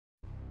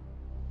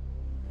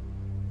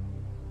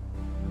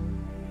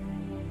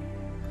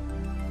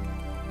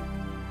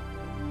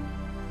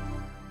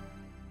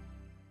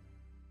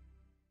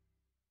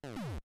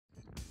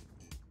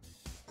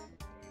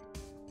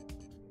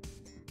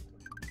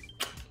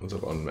What's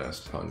up,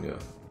 Unmasked Tanya?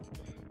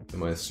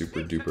 Am I a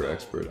super duper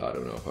expert? I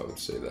don't know if I would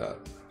say that.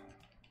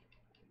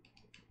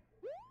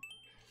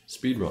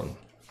 Speedrun.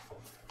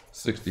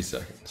 60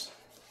 seconds.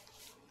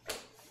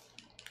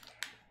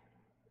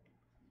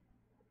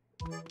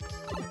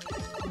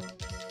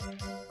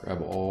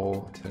 Grab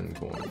all 10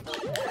 coins.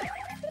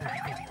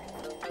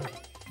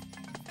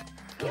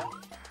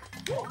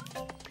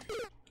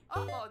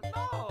 Oh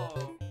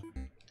no!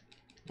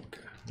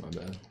 Okay, my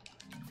bad.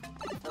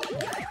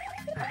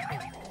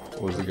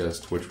 What was the guy's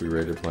Twitch we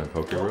rated playing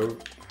Poke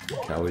Road?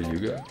 Kali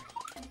Yuga?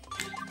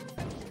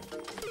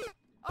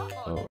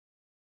 Oh.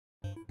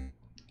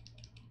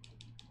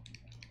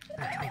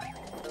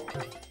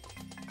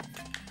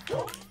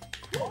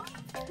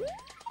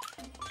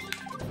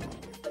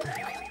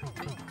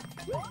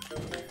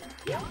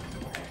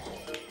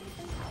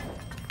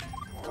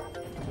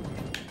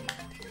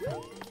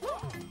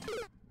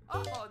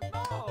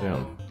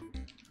 Damn.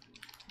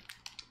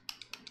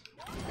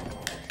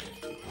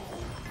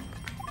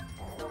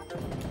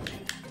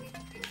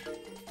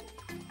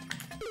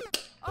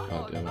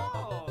 God damn it.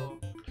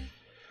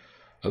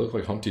 I look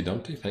like Humpty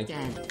Dumpty? Thank you.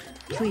 Dead.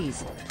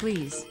 Please,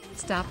 please,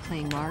 stop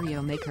playing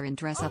Mario Maker and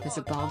dress up as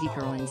a baldy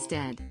girl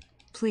instead.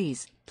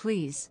 Please,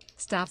 please,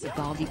 stop the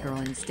baldy girl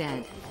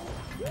instead.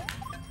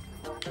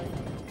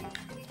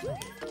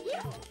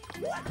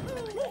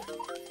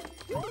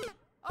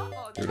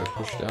 Dude, I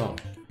pushed down.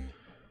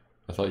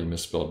 I thought you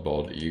misspelled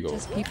bald eagle.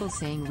 Just people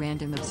saying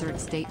random absurd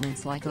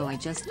statements like, oh I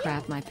just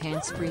crapped my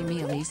pants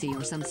screamy Elise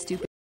or some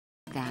stupid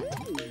that.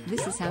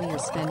 This is how you're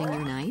spending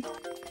your night?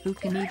 Who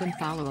can even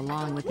follow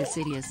along with this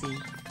idiocy?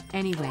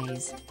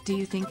 Anyways, do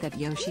you think that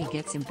Yoshi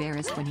gets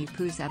embarrassed when he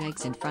poos out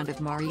eggs in front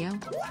of Mario?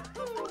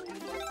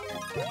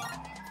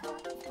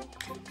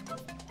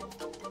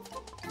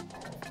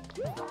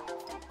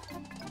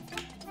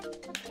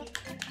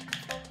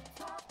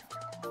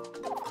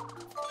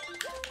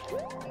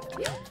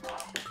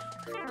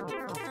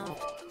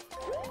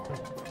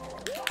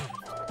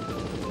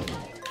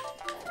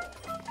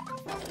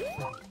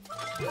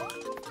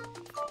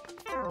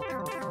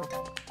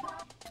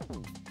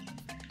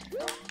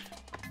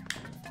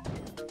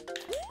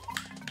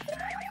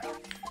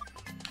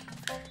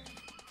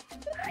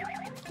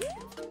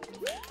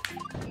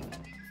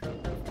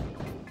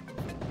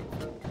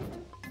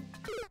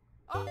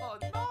 Oh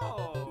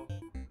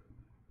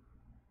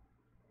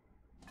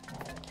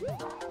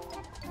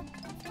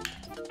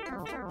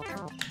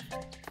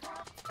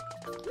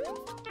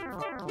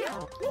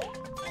no!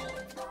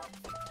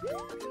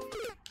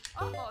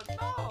 Oh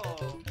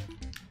no!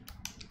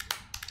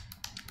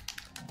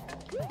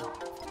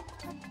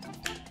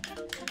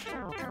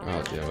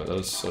 God damn it, that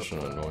is such an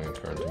annoying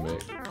turn to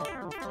make.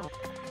 Oh no!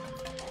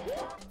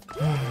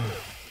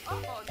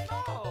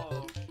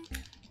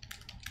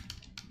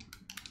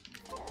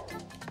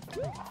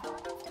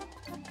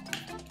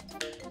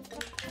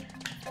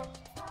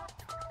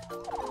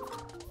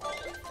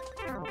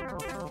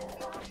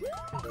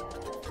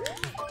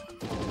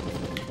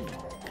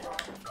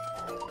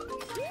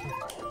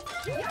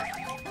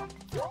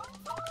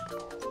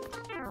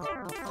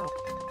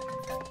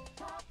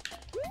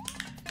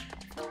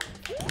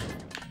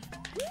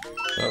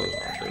 That was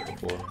not there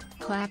before.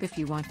 Clap if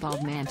you want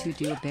bald man to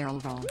do a barrel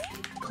roll.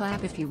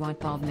 Clap if you want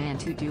bald man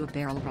to do a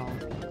barrel roll.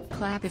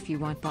 Clap if you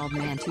want bald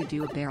man to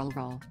do a barrel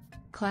roll.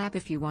 Clap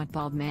if you want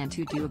bald man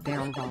to do a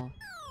barrel roll.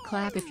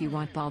 Clap if you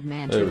want bald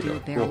man There to we do go. a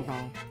barrel Cool.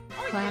 roll.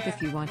 Clap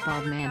if you want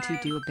bald man to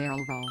do a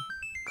barrel roll.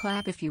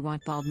 Clap if you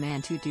want bald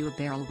man to do a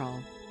barrel roll.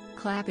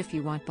 Clap if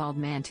you want bald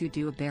man to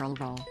do a barrel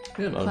roll.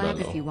 Man, not Clap bad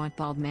if you though. want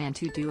bald man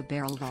to do a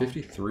barrel roll.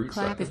 53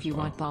 Clap seconds. if you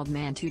want wow. bald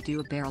man to do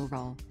a barrel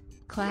roll.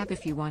 Clap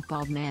if you want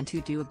bald man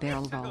to do a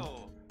barrel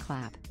roll.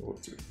 Clap. Oh,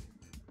 dude.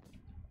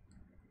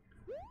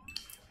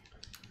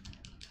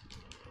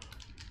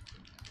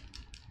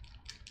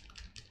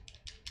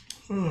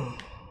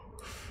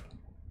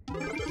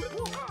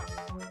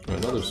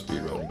 Another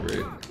speedrun,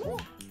 great.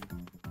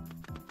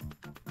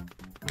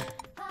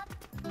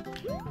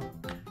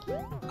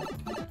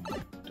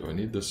 Do I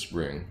need this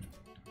spring?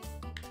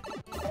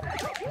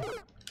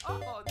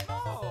 Oh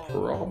no!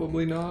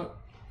 Probably not.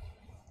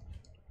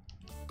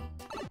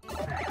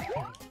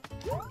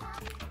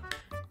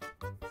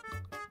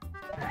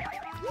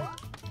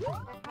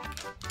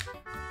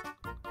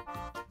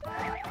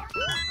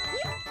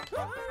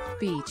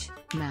 Beach,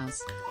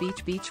 mouse,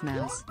 beach,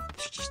 mouse.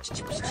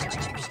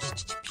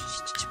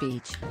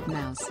 Beach,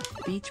 mouse,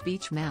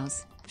 beach,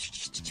 mouse.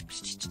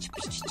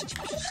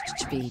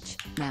 Beach,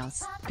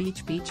 mouse,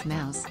 beach,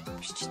 mouse.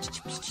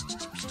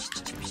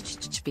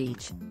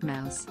 Beach,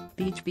 mouse,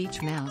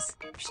 beach, mouse.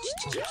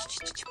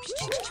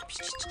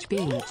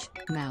 Beach,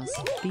 mouse,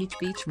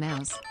 beach,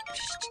 mouse.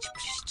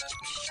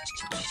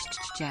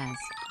 Jazz,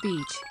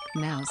 beach,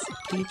 mouse,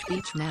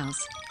 beach,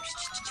 mouse.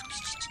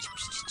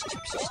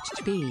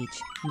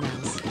 Beach,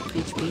 mouse,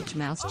 beach,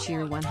 mouse,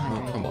 cheer Oh,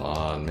 100. come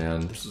on,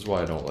 man. This is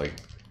why I don't like.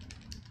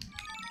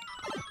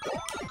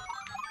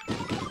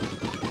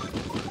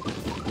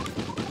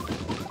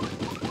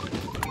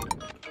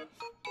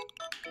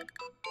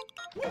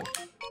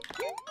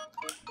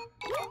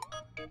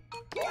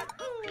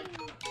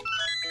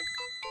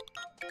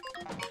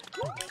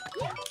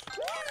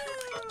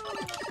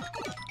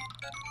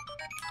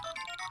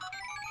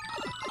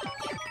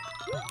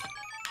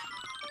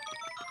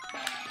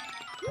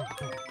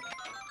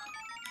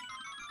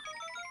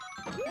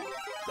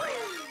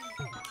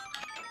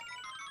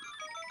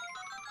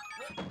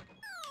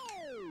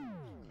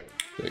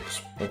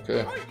 Thanks.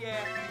 Okay. Oh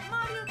yeah,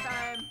 Mario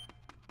time.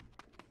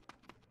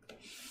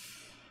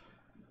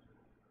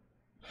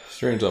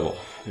 Strange level.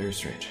 Very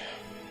strange.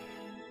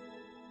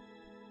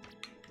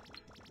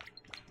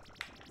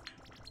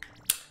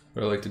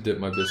 Would I like to dip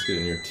my biscuit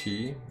in your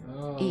tea?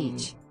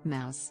 Each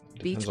mouse.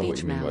 Depends Beach on what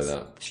beach you mean by mouse.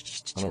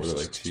 that. I don't really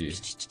like tea.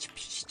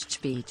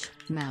 Beach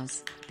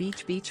mouse.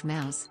 Beach beach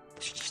mouse.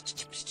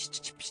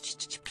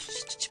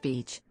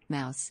 Beach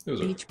mouse.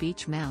 Those are- Beach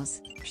beach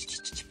mouse.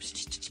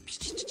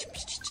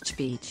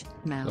 Beach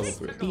mouse. Level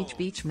 3. Beach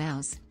beach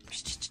mouse.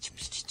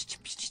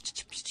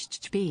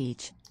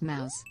 Beach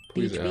mouse.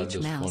 Please Beach add beach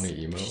this mouse.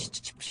 funny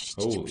emote.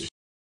 Holy.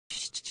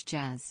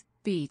 Jazz.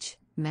 Beach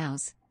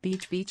mouse.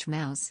 Beach beach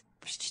mouse.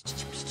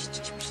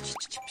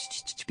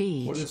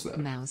 Beach What is that?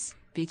 mouse.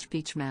 Beach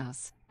beach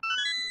mouse.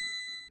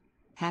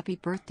 Happy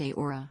birthday,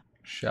 Aura.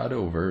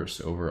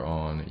 Shadowverse over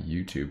on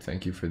YouTube.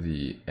 Thank you for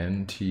the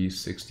NT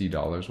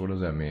 $60. What does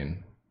that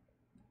mean?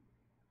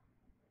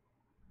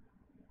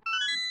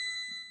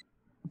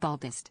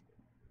 Baldest.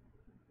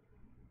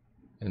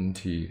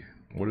 NT.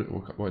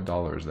 What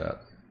dollar is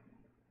that?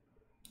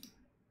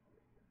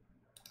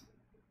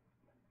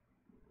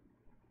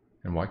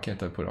 And why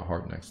can't I put a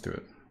heart next to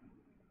it?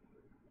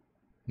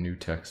 New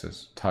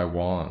Texas.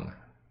 Taiwan.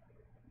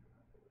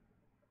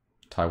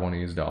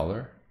 Taiwanese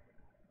dollar?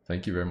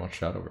 Thank you very much,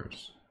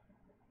 Shadowverse.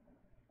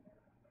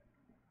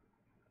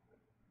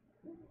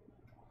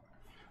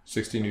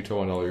 60 new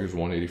Taiwan dollars,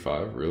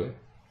 185, really?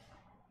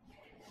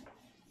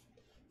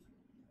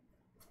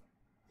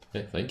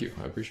 Hey, thank you,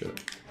 I appreciate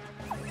it.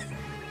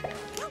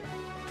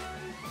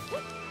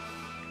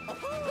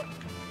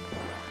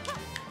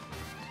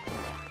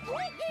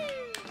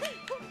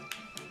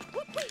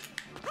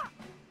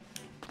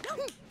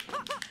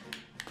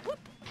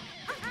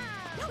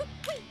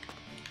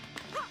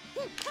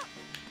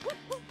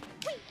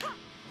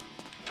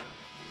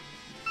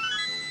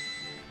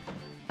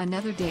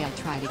 Another day I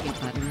try to get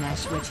button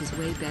mash, which is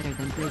way better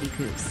than Brady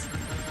Goose.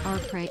 Our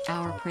pray,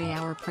 our pray,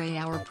 our pray,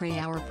 our pray,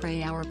 our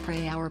pray, our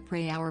pray, our pray,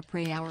 our pray,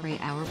 our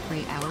pray, our pray,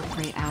 our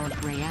pray, our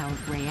pray, our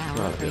pray,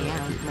 our pray,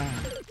 our pray.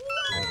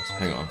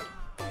 Hang on.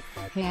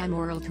 Hey, I'm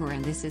Aurateur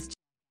and this is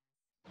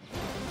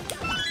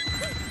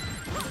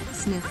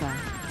Sniffa,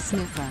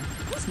 Sniffa,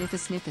 Sniffa,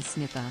 Sniffa,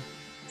 Sniffa,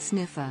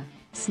 Sniffa,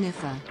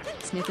 Sniffa,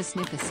 Sniffa,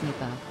 Sniffa,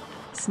 Sniffa,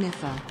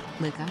 Sniffa,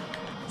 Licka,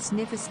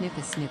 Sniffa,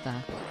 Sniffa,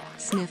 Sniffa,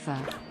 Sniffa,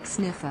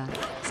 Sniffa,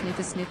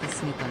 Sniffa, Sniffa,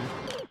 Sniffa,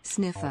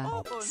 Sniffa,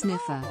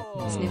 Sniffa,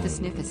 Sniffa,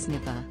 Sniffa,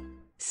 Sniffa,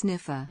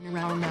 Sniffa.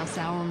 Our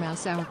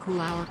mouse, our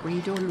cool, our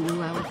greedo,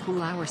 our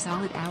cool, our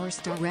solid, our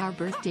star, our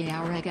birthday,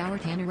 our egg, our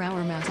tanner,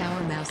 our mouse,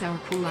 our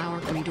cool, our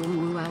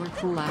greedo, our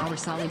cool, our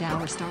solid,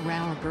 our star,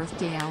 our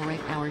birthday, our egg,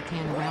 our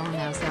tanner, our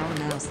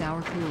mouse,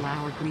 our cool,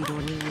 our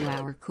greedo,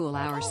 our cool,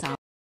 our solid.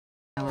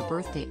 Our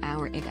birthday,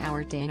 our egg,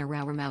 our tanner,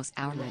 our mouse,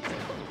 our lick.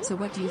 So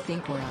what do you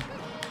think, Aura?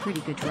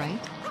 Pretty good, right?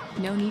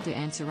 No need to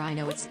answer, I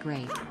know it's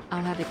great.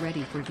 I'll have it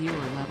ready for viewer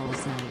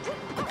levels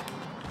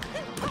night.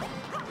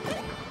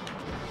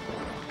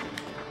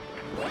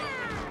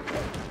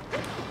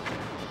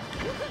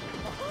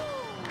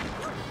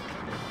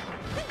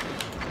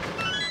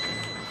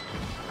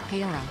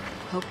 Hey Aura,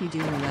 hope you're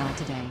doing well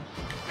today.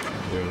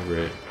 Doing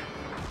great.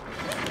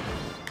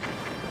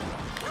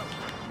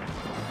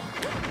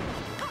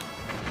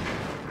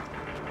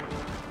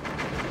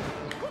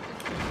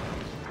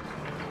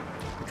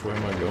 Which way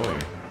am I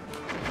going?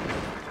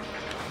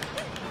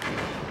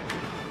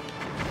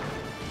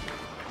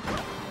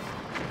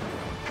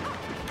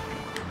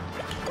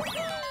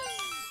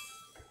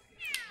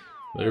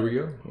 There we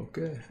go.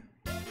 Okay.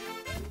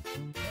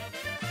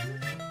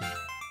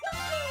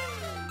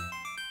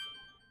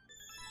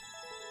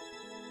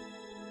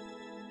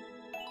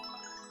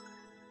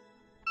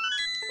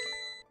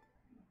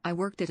 I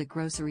worked at a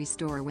grocery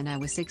store when I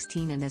was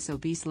 16 and this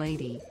obese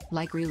lady,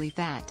 like really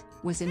fat,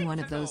 was in one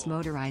of those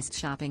motorized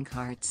shopping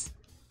carts.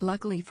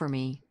 Luckily for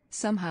me,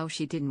 somehow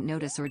she didn't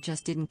notice or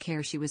just didn't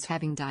care she was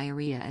having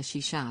diarrhea as she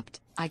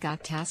shopped. I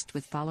got tasked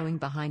with following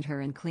behind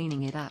her and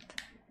cleaning it up.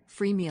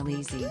 Free meal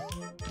easy.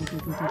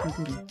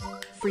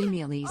 Free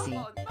meal easy.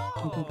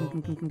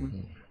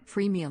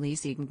 Free meal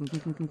easy.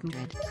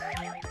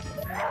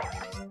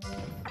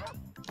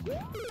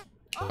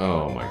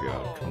 Oh my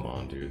god, come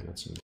on, dude.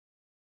 That's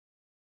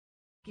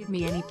Give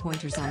me any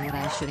pointers on what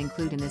I should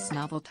include in this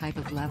novel type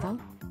of level?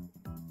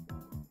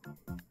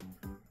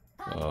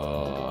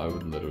 I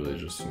would literally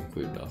just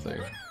include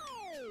nothing.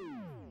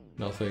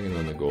 Nothing and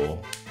then the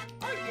goal.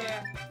 Oh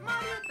yeah,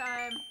 Mario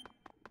time.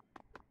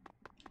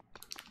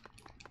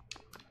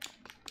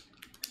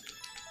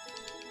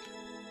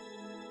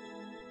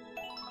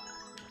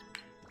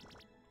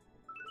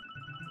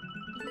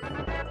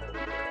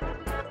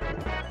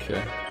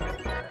 Okay.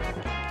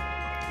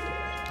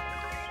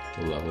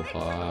 Level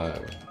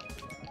 5.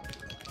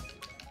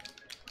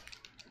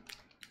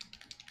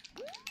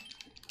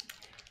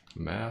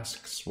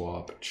 Mask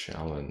swap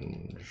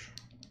challenge.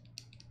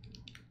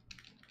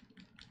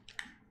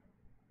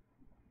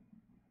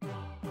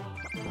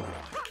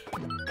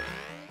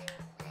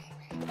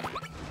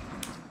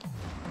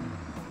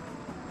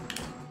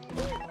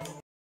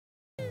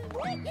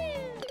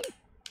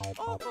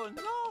 Oh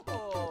no!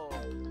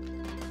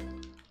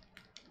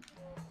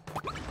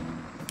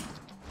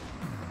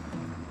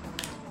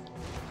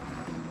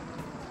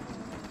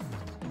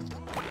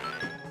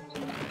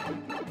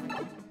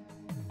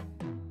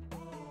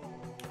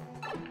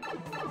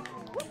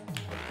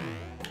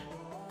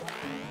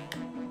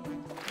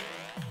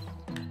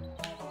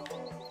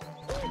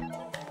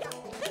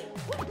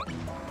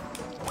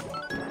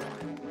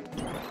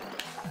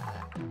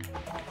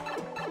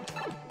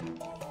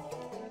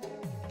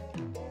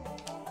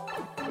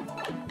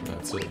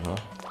 That's it, huh?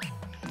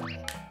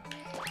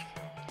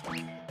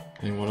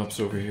 Any one-ups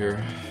over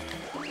here?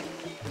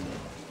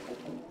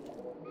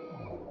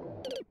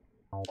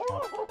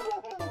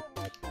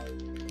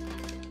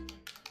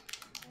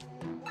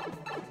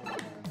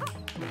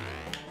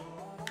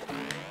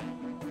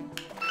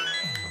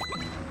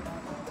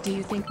 Do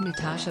you think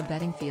Natasha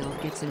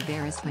Bedingfield gets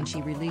embarrassed when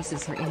she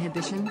releases her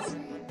inhibitions?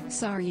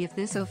 Sorry if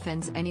this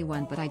offends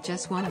anyone, but I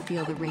just want to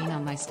feel the rain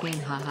on my skin,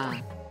 haha.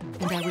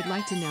 And I would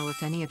like to know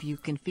if any of you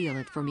can feel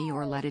it for me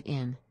or let it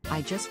in.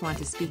 I just want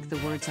to speak the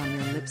words on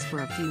your lips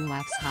for a few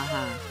laughs,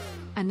 haha.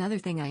 Another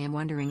thing I am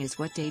wondering is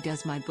what day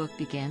does my book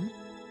begin?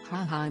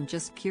 Haha, I'm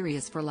just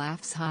curious for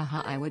laughs,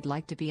 haha. I would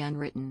like to be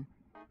unwritten.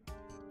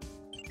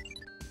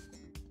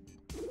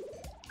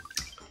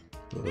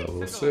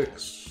 Level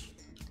 6.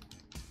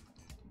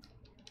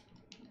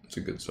 It's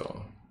a good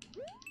song.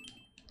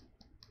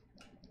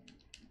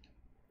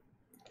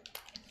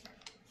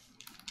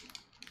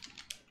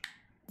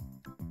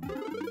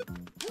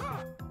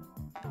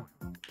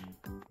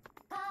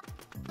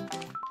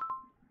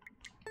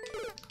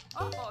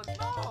 Oh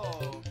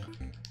no!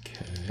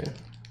 Okay.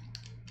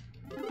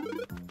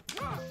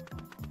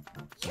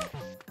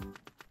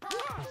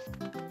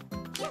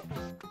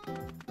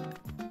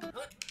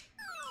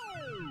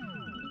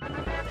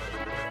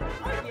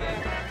 Oh yeah!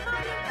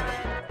 Mario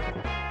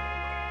time!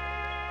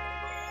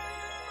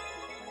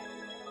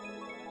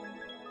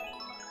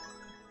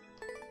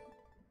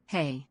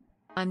 Hey.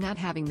 I'm not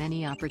having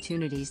many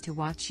opportunities to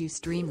watch you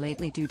stream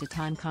lately due to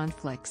time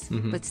conflicts,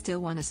 but still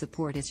want to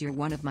support as you're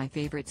one of my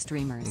favorite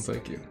streamers. Well,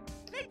 thank you.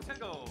 Let's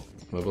go!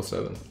 Level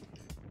 7.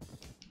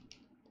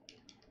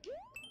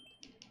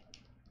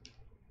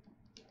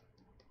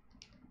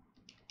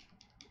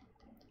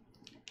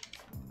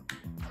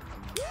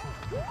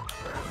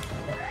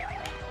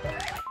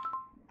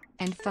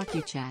 And fuck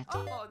you, chat.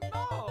 Oh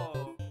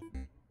no!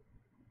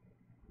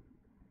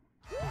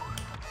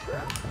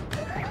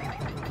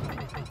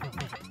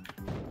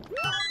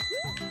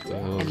 What the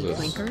hell is Any this?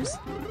 clinkers?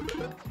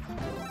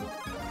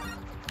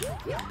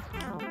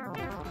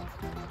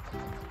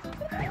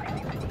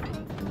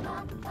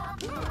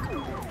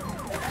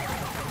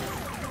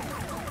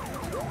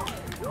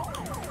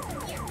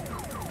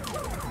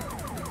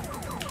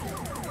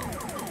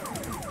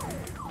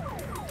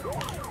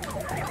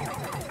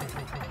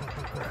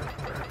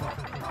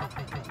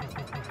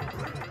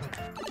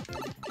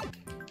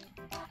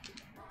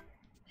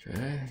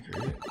 Okay,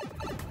 great.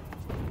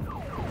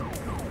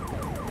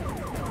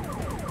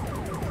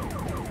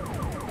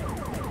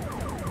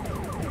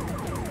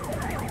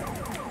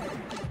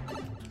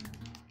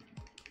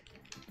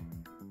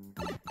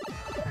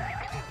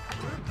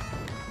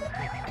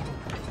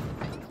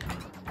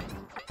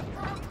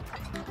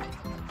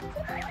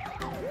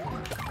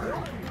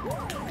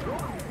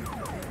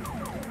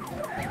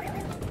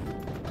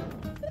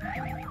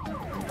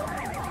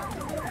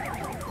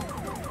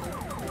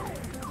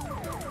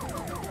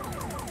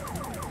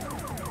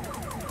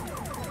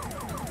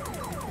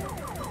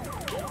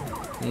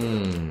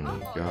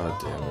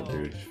 God damn it,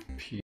 dude.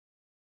 P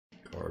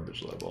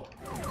garbage level.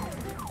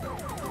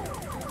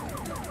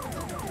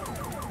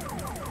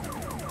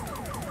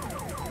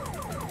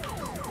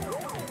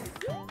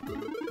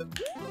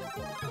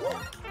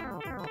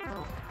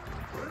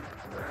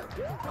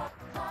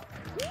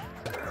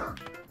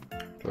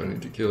 Do I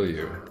need to kill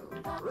you?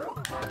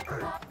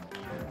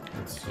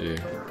 Let's see.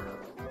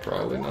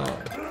 Probably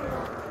not.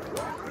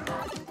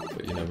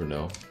 But you never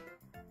know.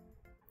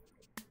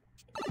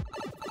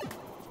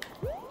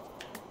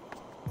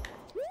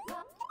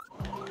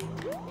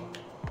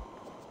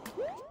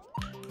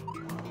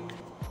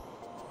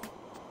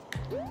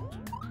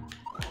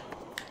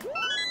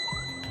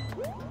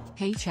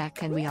 Hey chat,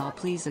 can we all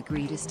please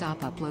agree to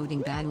stop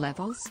uploading bad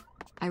levels?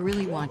 I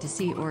really want to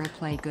see Aura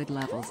play good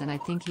levels, and I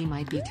think he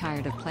might be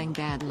tired of playing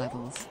bad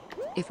levels.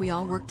 If we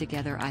all work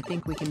together, I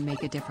think we can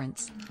make a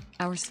difference.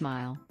 Our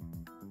smile.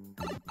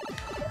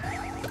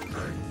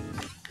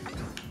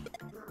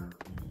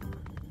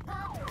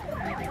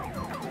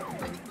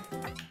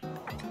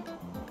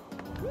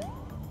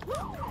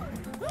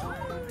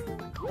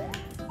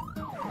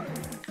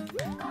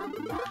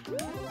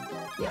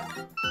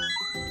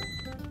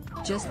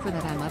 Just for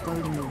that, I'm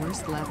uploading the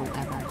worst level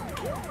ever.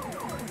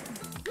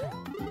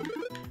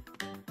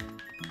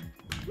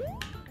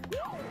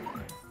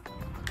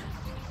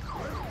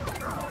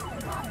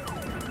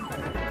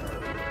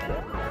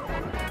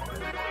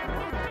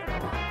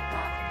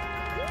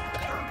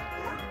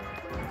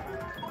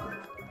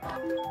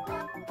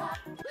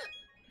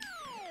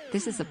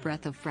 This is a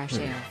breath of fresh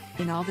air.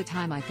 In all the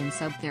time I've been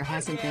subbed, there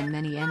hasn't been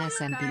many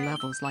NSMP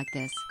levels like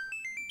this.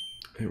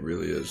 It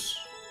really is.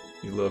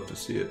 You love to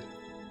see it.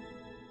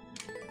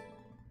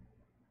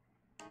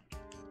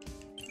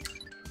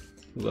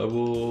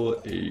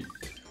 Level 8.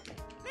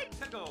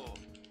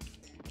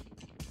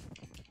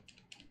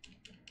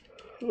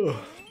 Ugh.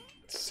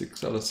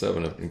 6 out of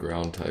 7 have been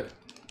ground type.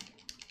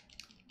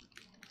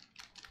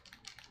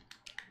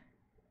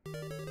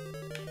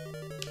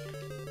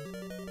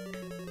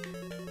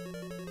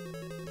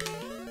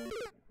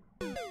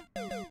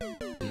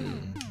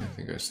 I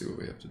think I see what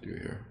we have to do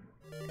here.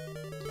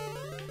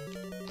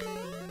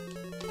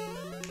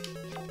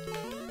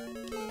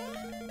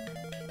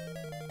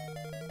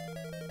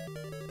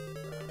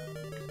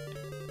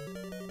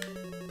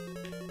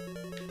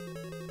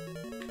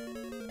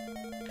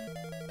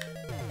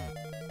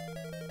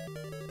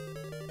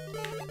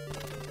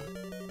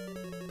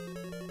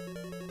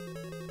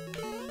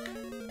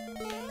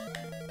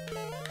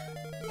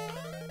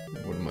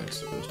 What am I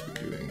supposed to be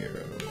doing here? I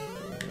don't know.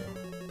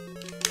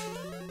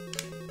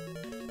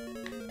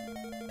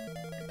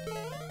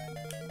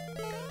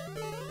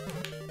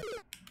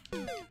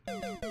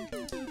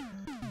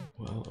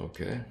 Well,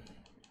 okay.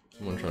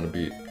 Someone trying to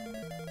beat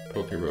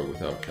Pokerogue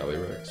without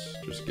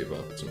Calyrex. Just give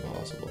up, it's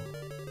impossible.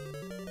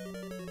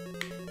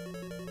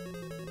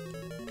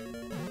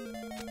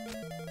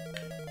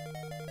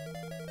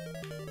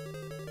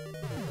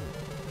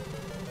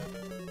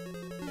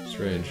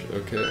 Strange,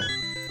 okay.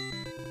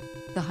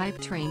 The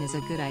hype train is a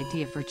good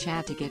idea for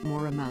chat to get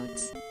more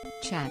emotes.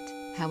 Chat,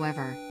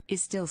 however,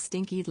 is still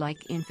stinky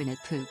like infinite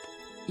poop.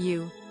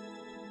 You.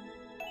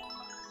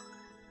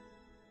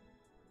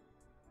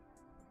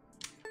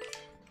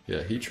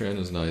 Yeah, Heatran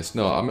is nice.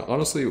 No, I'm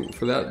honestly,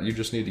 for that, you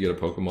just need to get a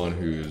Pokemon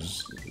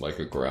who's like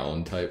a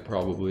ground type,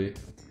 probably.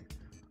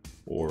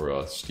 Or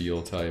a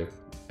steel type,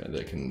 and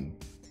that can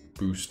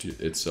boost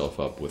itself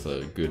up with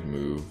a good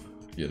move.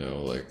 You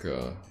know, like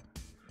a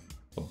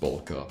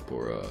bulk up,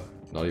 or a,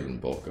 not even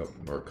bulk up,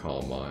 or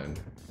Calm Mind.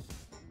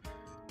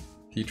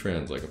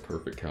 Heatran's like a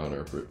perfect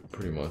counter,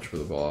 pretty much, for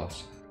the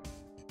boss.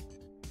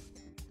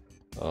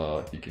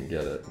 If you can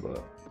get it,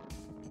 but...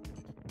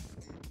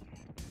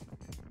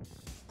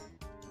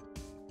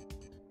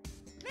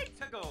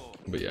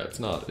 But yeah, it's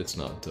not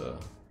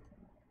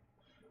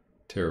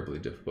terribly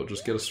difficult.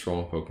 Just get a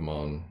strong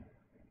Pokemon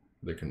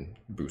that can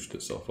boost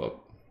itself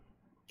up,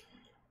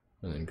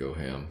 and then go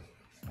ham.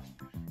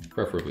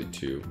 Preferably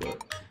 2,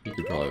 but you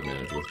could probably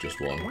manage with just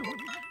 1.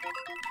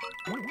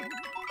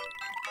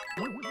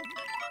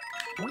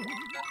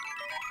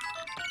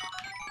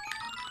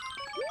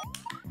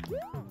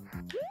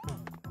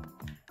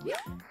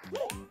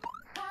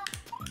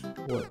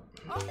 What?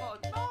 Oh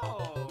no!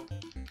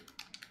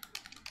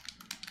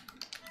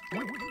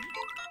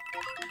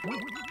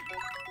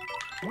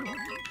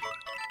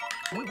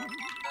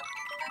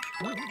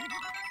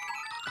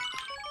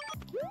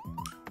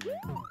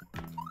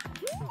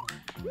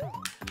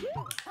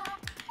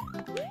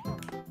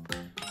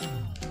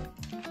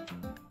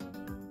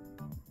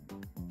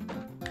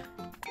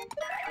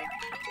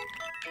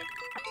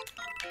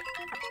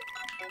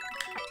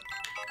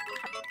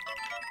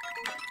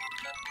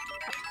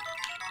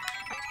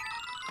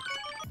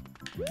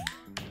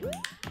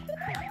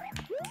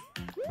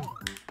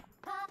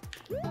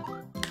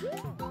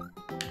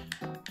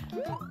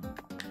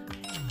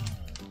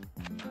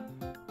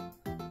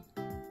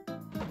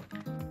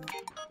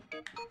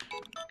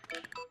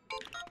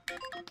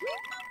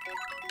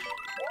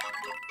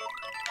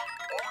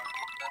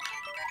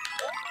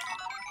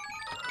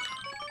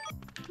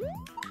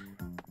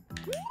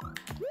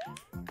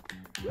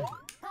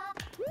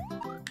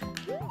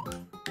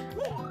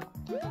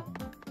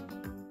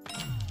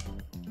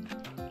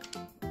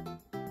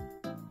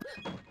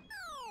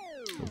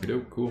 Okie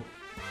doke, cool.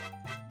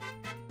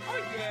 Oh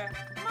yeah,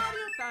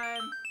 Mario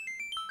time!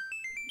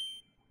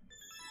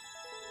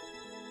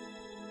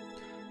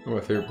 Oh, my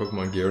favorite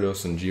Pokemon,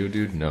 Gyarados and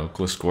Geodude? No,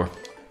 Gliscor.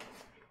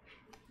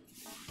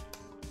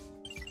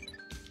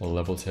 Well,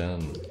 level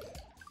 10.